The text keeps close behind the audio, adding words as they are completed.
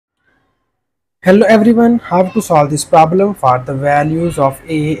Hello everyone, how to solve this problem for the values of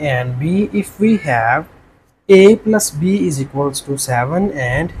a and b if we have a plus b is equals to 7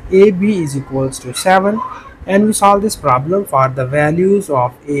 and ab is equals to 7, and we solve this problem for the values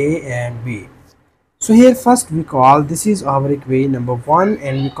of a and b. So here first we call this is our equation number 1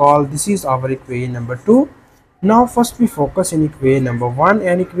 and we call this is our equation number 2. Now first we focus in equation number 1,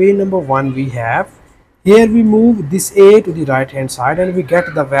 and equation number 1 we have here we move this a to the right hand side and we get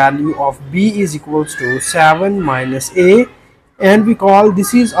the value of b is equals to 7 minus a, and we call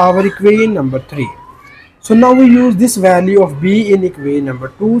this is our equation number 3. So now we use this value of b in equation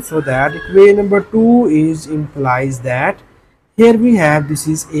number 2, so that equation number 2 is implies that here we have this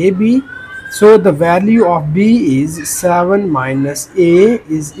is ab, so the value of b is 7 minus a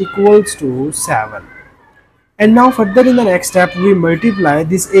is equals to 7. And now further in the next step we multiply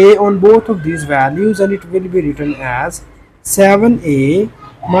this a on both of these values and it will be written as 7a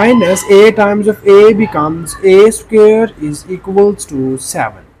minus a times of a becomes a square is equals to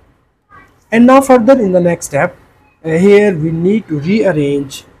 7. And now further in the next step here we need to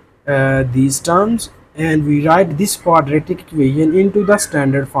rearrange these terms and we write this quadratic equation into the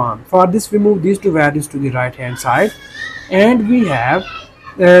standard form. For this we move these two values to the right hand side and we have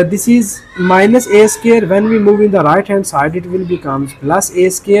this is minus a square. When we move in the right hand side it will becomes plus a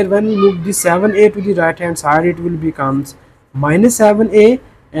square. When we move this 7a to the right hand side it will becomes minus 7a,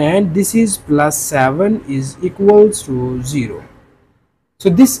 and this is plus 7 is equals to 0. So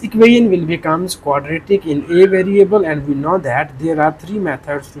this equation will becomes quadratic in a variable, and we know that there are three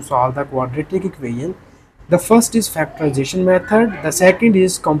methods to solve the quadratic equation. The first is factorization method, the second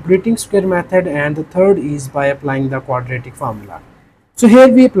is completing square method, and the third is by applying the quadratic formula. So here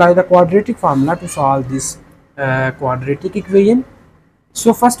we apply the quadratic formula to solve this quadratic equation.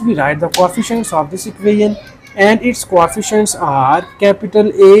 So first we write the coefficients of this equation, and its coefficients are capital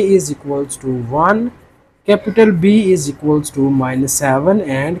A is equals to 1, capital B is equals to minus 7,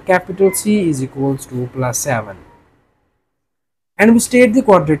 and capital C is equals to plus 7. And we state the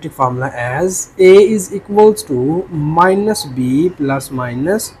quadratic formula as A is equals to minus B plus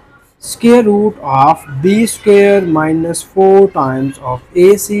minus square root of b square minus 4 times of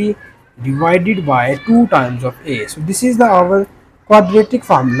ac divided by 2 times of a. So this is our quadratic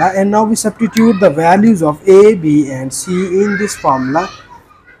formula, and now we substitute the values of a, b and c in this formula.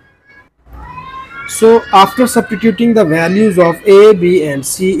 So after substituting the values of a, b and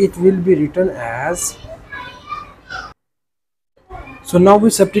c, it will be written as, so now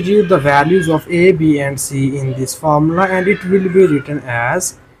we substitute the values of a, b and c in this formula, and it will be written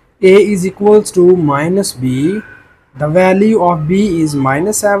as a is equals to minus b, the value of b is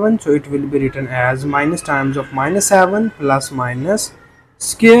minus 7, so it will be written as minus times of minus 7 plus minus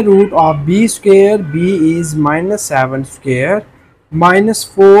square root of b square, b is minus 7 square, minus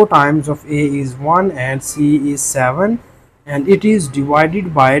 4 times of a is 1 and c is 7, and it is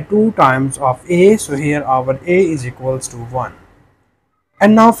divided by 2 times of a, so here our a is equals to 1.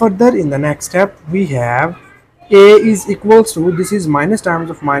 And now further in the next step we have a is equals to, this is minus times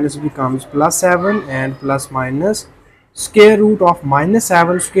of minus becomes plus 7, and plus minus square root of minus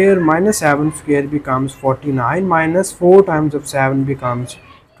 7 square becomes 49, minus 4 times of 7 becomes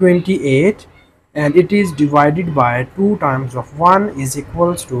 28, and it is divided by 2 times of 1 is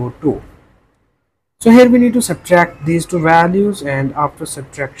equals to 2. So here we need to subtract these two values, and after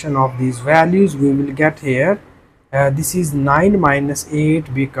subtraction of these values we will get here this is 9 minus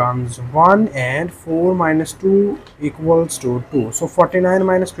 8 becomes 1, and 4 minus 2 equals to 2. So 49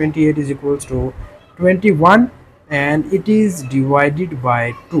 minus 28 is equals to 21, and it is divided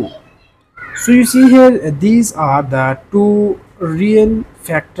by 2. So you see here these are the two real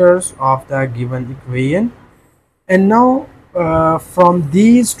factors of the given equation, and now from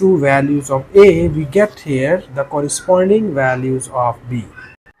these two values of a we get here the corresponding values of b.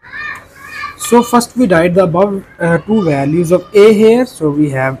 So first we write the above two values of a here. So we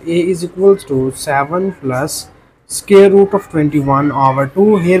have a is equals to 7 plus square root of 21 over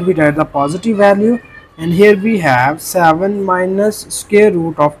 2. Here we write the positive value, and here we have 7 minus square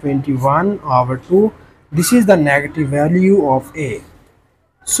root of 21 over 2. This is the negative value of a.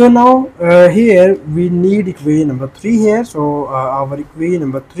 So now here we need equation number 3 here. So our equation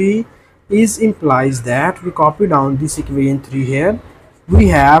number 3 is implies that we copy down this equation 3 here. We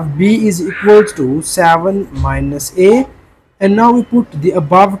have b is equals to 7 minus a, and now we put the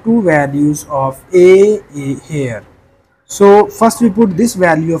above two values of a here. So first we put this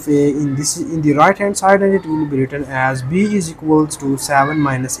value of a in the right hand side, and it will be written as b is equals to 7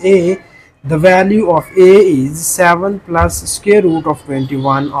 minus a, the value of a is 7 plus square root of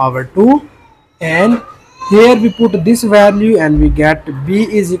 21 over 2, and Here we put this value and we get b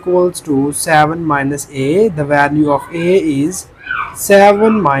is equals to 7 minus a. The value of a is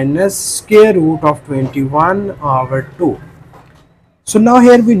 7 minus square root of 21 over 2. So now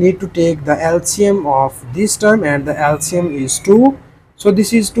here we need to take the LCM of this term, and the LCM is 2. So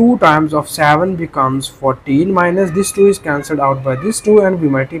this is 2 times of 7 becomes 14, minus this 2 is cancelled out by this 2, and we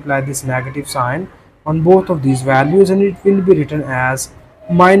multiply this negative sign on both of these values, and it will be written as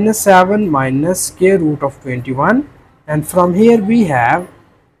minus 7 minus square root of 21. And from here we have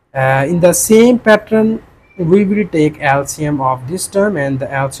in the same pattern we will take LCM of this term, and the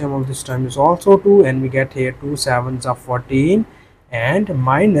LCM of this term is also 2, and we get here 2 sevens of 14, and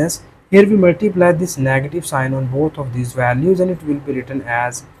minus here we multiply this negative sign on both of these values, and it will be written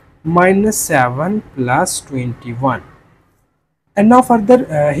as minus 7 plus 21. And now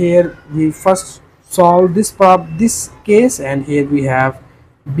further here we first solve this case, and here we have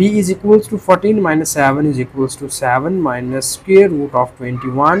b is equals to 14 minus 7 is equals to 7 minus square root of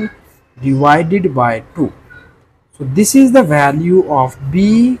 21 divided by 2. So this is the value of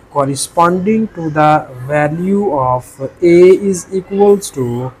b corresponding to the value of a is equals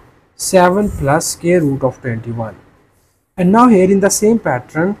to 7 plus square root of 21. And now here in the same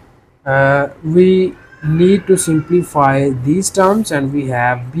pattern we need to simplify these terms, and we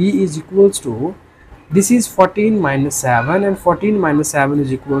have b is equals to, this is 14 minus 7, and 14 minus 7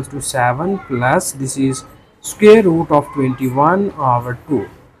 is equals to 7 plus this is square root of 21 over 2.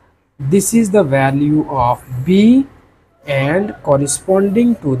 This is the value of b, and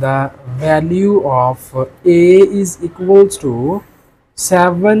corresponding to the value of a is equals to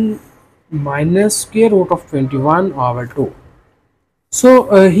 7 minus square root of 21 over 2.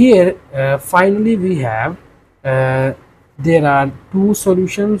 So here finally we have there are two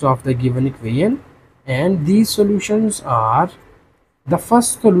solutions of the given equation, and these solutions are, the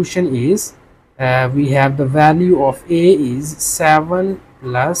first solution is we have the value of a is 7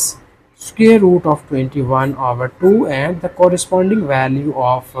 plus square root of 21 over 2, and the corresponding value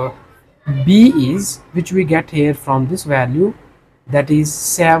of b is, which we get here from this value, that is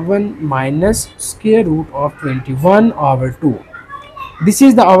 7 minus square root of 21 over 2. This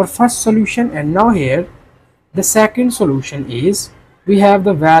is our first solution. And now here the second solution is, we have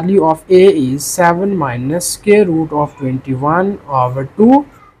the value of a is 7 minus square root of 21 over 2.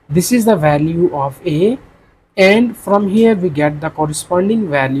 This is the value of a, and from here we get the corresponding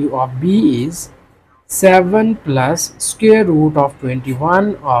value of b is 7 plus square root of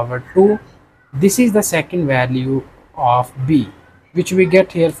 21 over 2. This is the second value of b, which we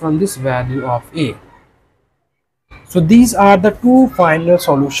get here from this value of a. So these are the two final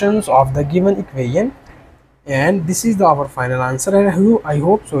solutions of the given equation, and this is our final answer. And I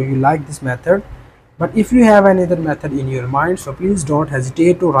hope so you like this method, but if you have another method in your mind, so please don't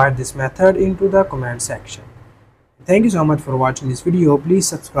hesitate to write this method into the comment section. Thank you so much for watching this video. Please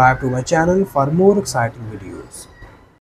subscribe to my channel for more exciting videos.